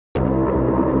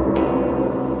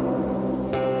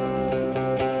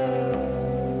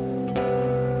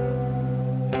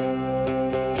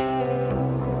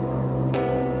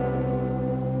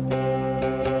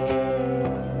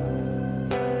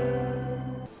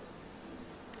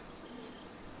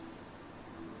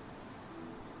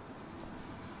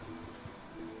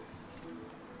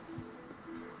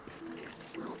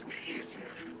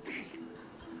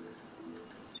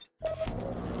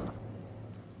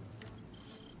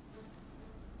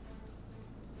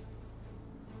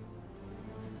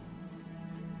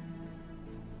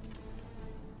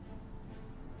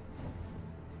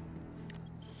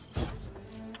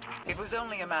It was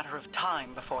only a matter of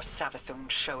time before Savathun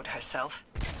showed herself.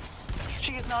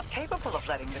 She is not capable of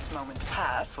letting this moment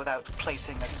pass without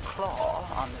placing a claw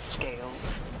on the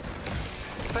scales.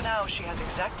 For now, she has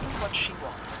exactly what she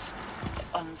wants.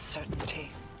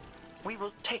 Uncertainty. We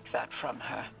will take that from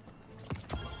her.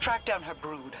 Track down her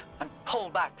brood and pull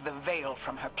back the veil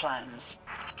from her plans.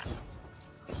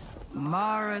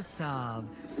 Mara Sab,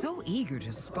 so eager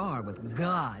to spar with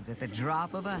gods at the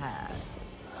drop of a hat.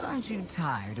 Aren't you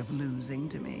tired of losing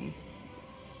to me?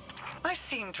 I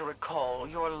seem to recall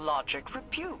your logic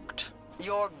rebuked.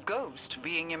 Your ghost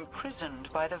being imprisoned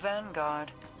by the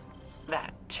Vanguard.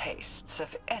 That tastes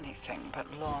of anything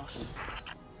but loss.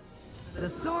 The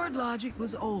sword logic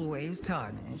was always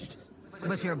tarnished.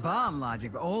 But your bomb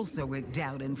logic also went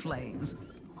down in flames.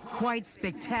 Quite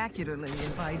spectacularly,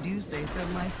 if I do say so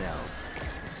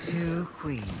myself. 2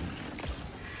 queens.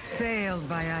 Failed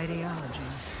by ideology.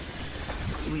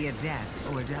 We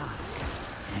adapt or die.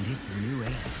 And it's a new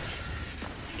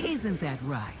age. Isn't that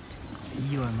right,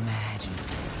 Your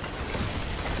Majesty?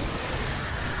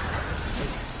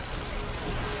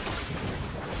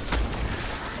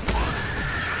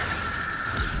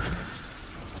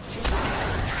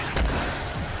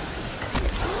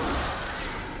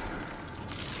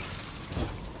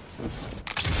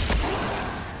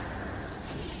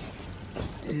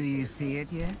 Do you see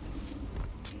it yet?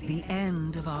 The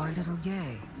end of our little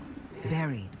game,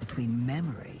 buried between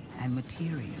memory and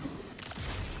material.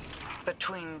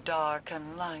 Between dark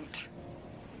and light.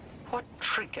 What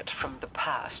trinket from the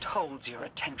past holds your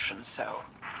attention so?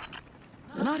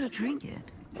 Not a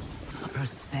trinket, a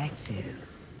perspective.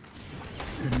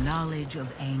 The knowledge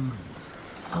of angles,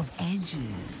 of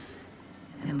edges,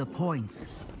 and the points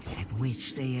at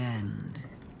which they end.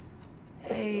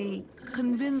 A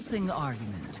convincing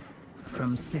argument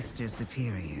from Sister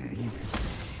Superior, you could say.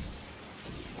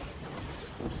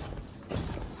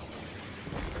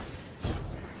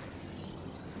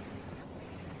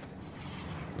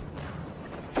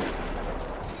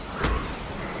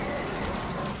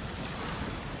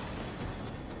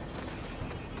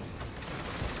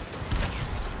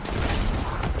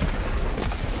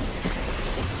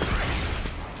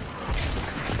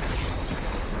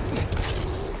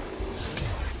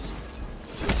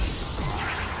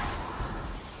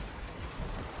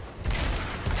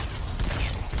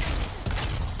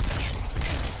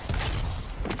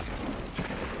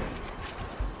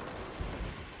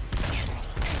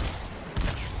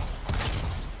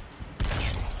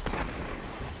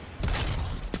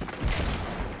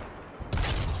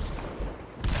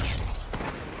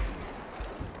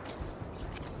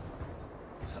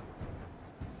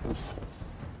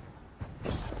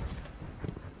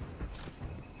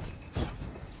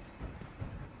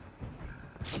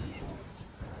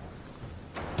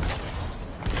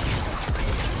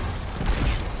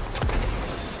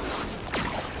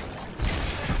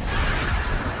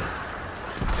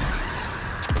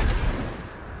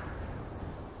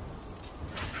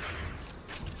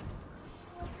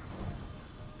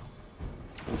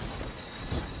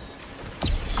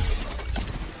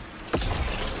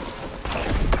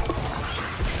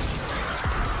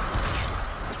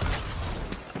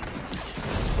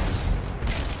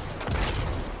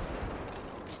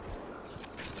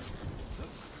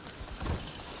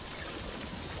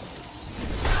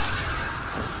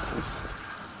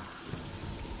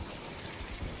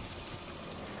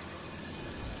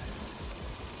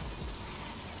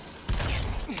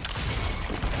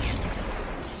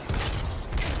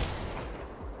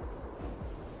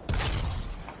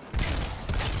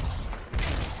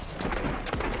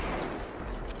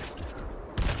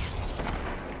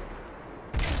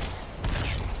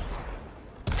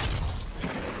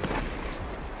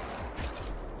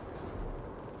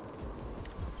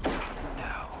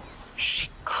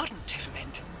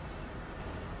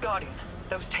 Guardian,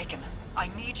 those taken. I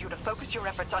need you to focus your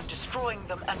efforts on destroying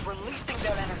them and releasing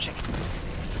their energy.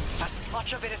 As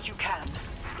much of it as you can.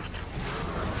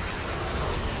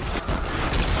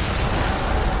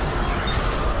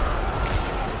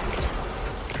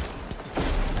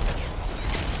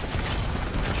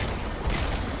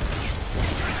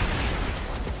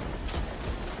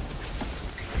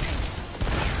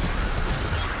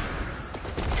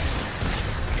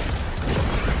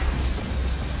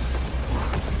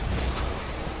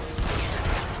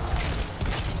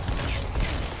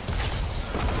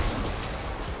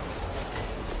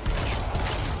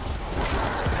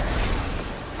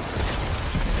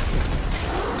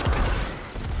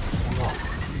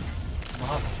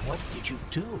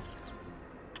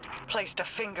 Placed a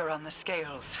finger on the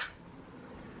scales.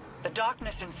 The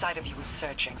darkness inside of you is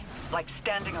searching, like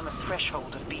standing on the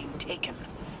threshold of being taken.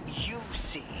 you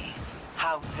see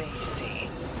how they see.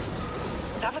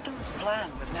 Savathun's plan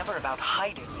was never about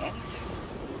hiding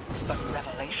anything, but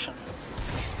revelation.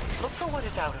 Look for what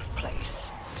is out of place,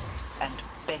 and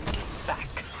bend it back.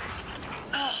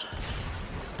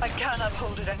 I cannot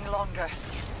hold it any longer.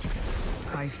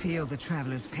 I feel the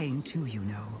Traveler's pain too, you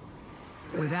know.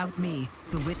 Without me,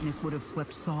 the Witness would have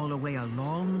swept Saul away a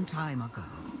long time ago.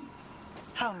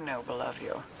 How noble of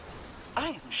you. I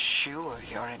am sure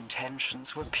your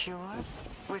intentions were pure,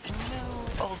 with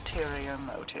no ulterior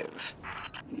motive.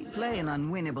 We play an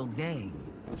unwinnable game,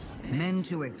 meant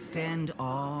to extend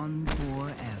on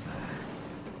forever.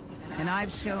 And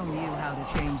I've shown you how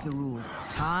to change the rules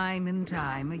time and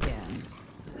time again,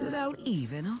 without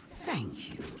even a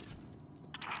thank you.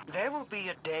 There will be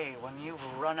a day when you've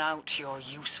run out your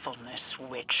usefulness,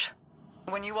 witch.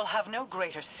 When you will have no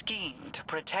greater scheme to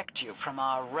protect you from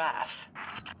our wrath.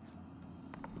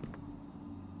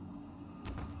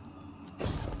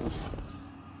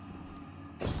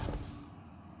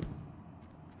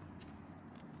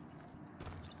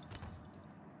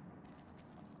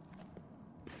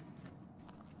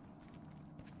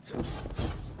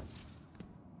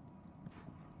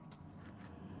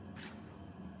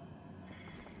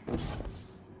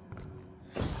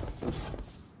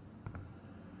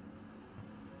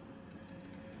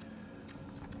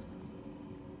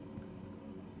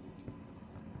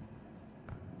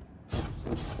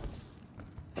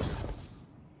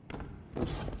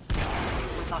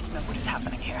 We must know what is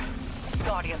happening here.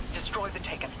 Guardian, destroy the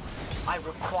Taken. I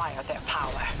require their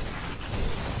power.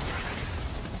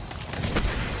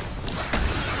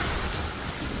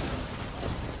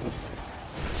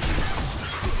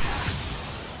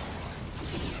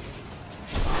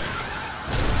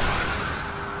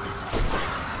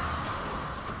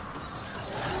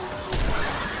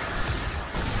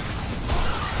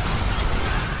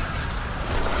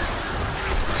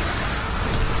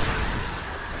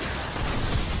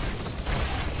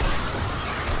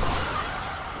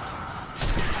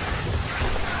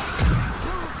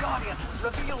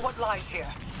 Reveal what lies here.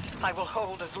 I will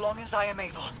hold as long as I am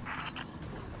able.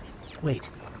 Wait.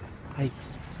 I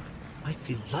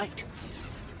feel light.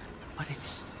 But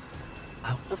it's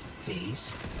out of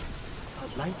phase.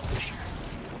 A light fissure.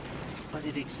 But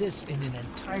it exists in an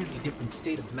entirely different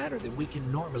state of matter than we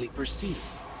can normally perceive.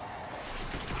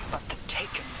 But the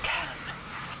Taken can.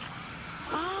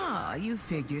 Ah, you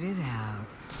figured it out.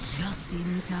 Just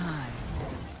in time.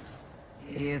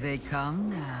 Here they come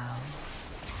now.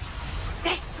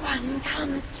 This one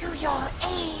comes to your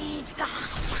aid,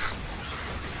 Guardian.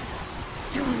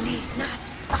 You need not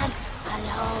fight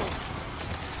alone.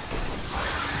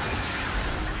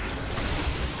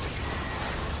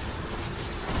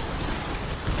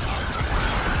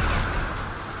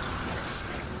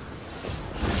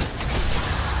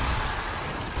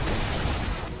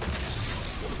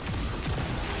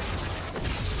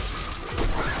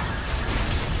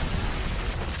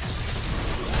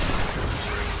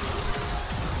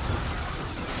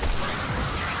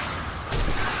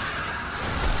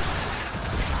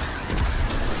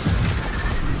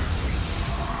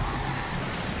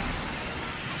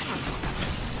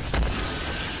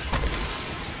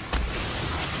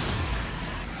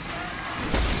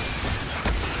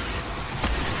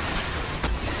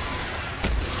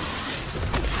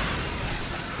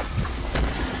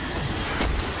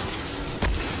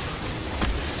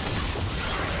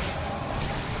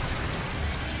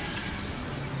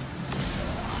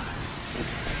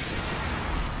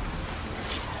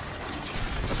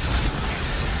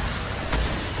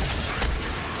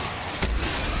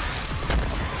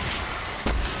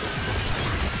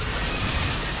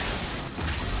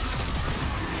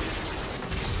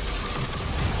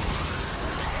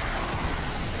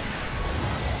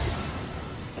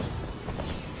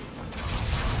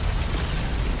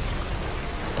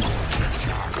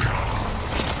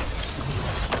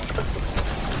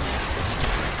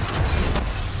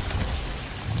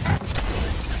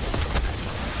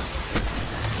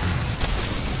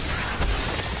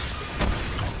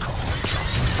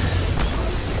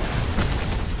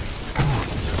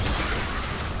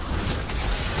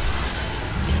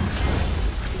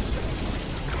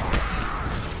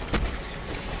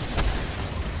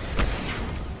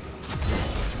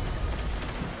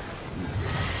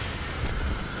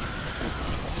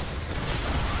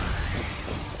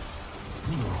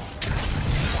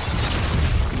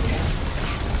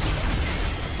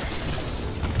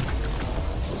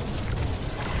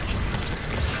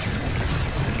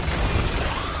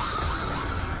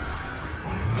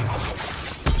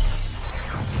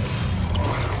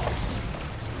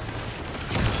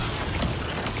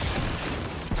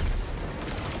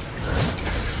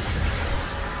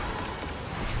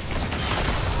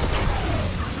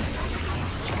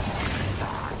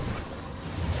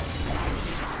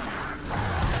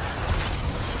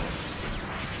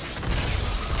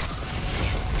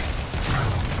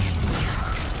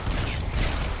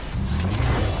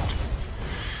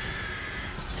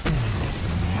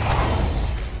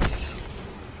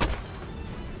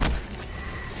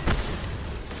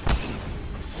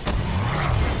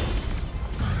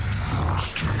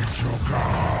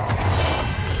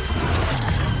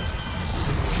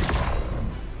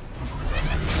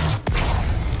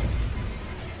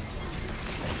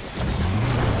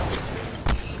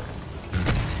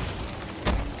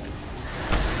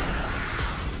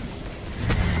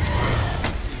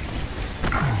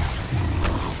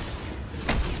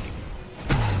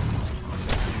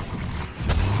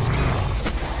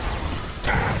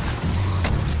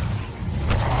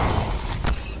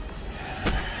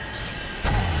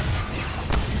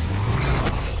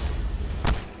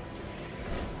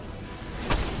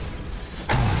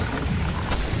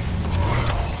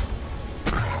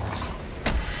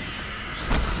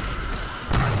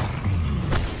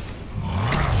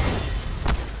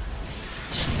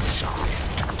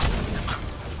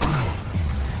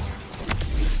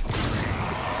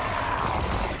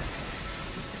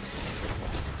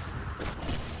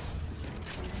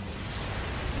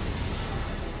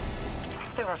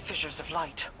 are fissures of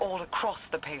light all across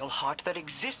the Pale Heart that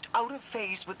exist out of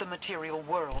phase with the material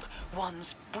world,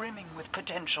 ones brimming with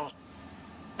potential.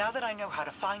 Now that I know how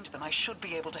to find them, I should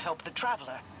be able to help the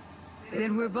Traveler.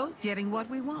 Then we're both getting what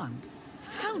we want.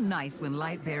 How nice when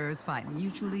light bearers find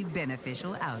mutually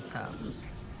beneficial outcomes.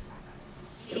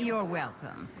 You're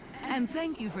welcome. And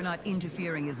thank you for not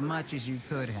interfering as much as you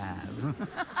could have.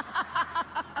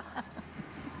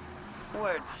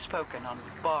 Words spoken on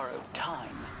borrowed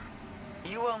time.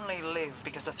 You only live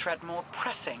because a threat more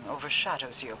pressing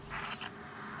overshadows you.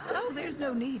 Oh, there's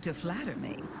no need to flatter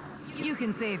me. You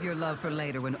can save your love for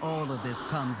later when all of this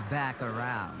comes back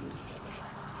around.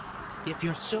 If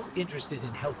you're so interested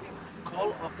in helping,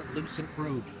 call off the Lucent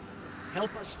Brood.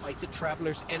 Help us fight the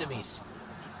Traveler's enemies.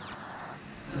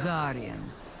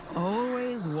 Guardians,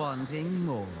 always wanting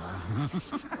more.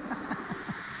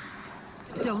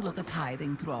 Don't look a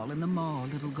tithing thrall in the maw,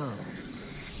 little ghost.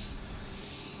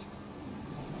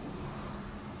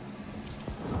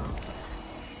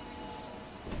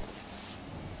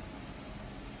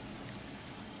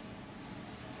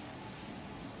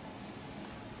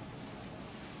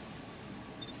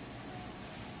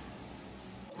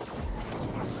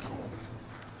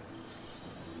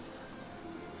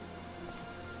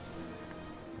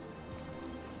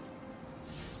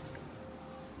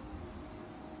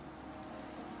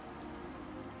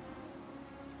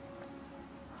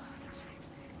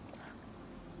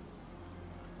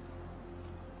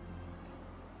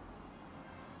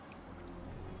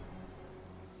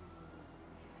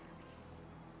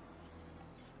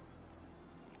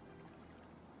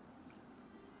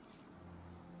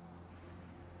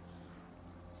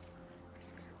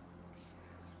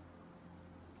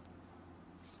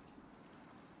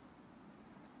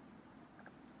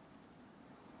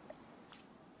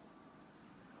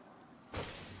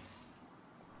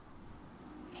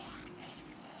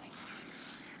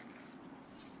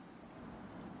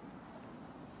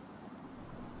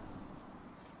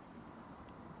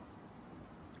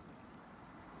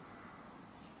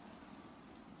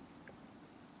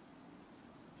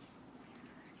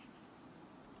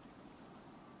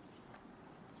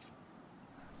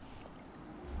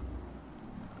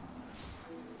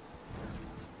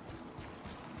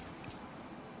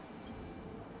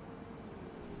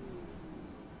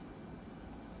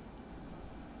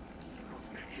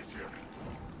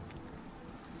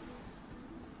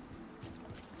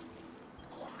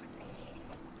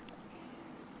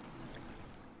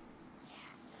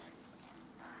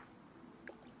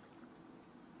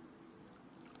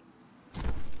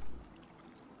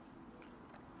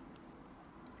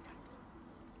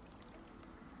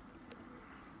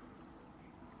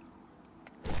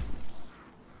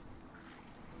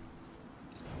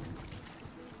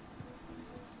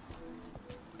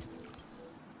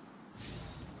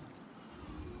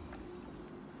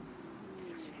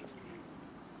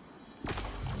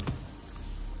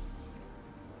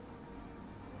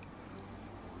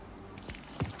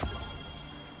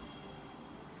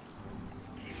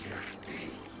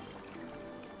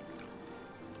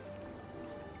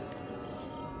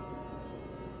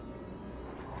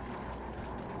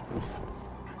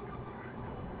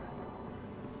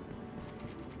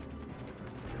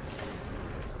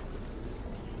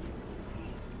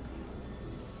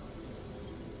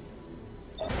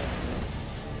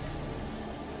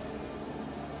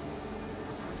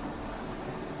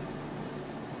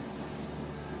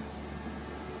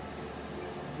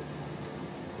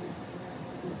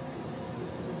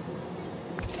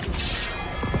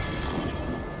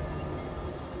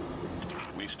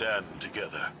 Stand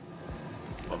together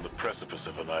on the precipice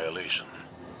of annihilation.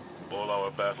 All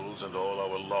our battles and all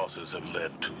our losses have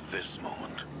led to this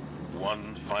moment.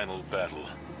 One final battle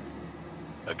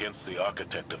against the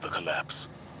architect of the collapse.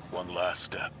 One last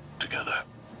step together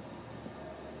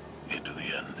into the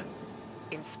end.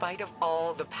 In spite of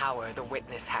all the power the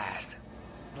Witness has,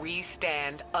 we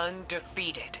stand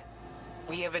undefeated.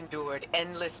 We have endured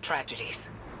endless tragedies,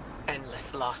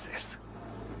 endless losses.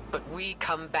 But we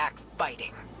come back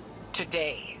fighting.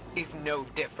 Today is no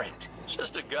different.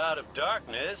 Just a god of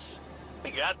darkness.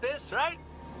 We got this, right?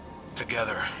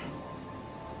 Together,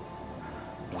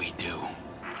 we do.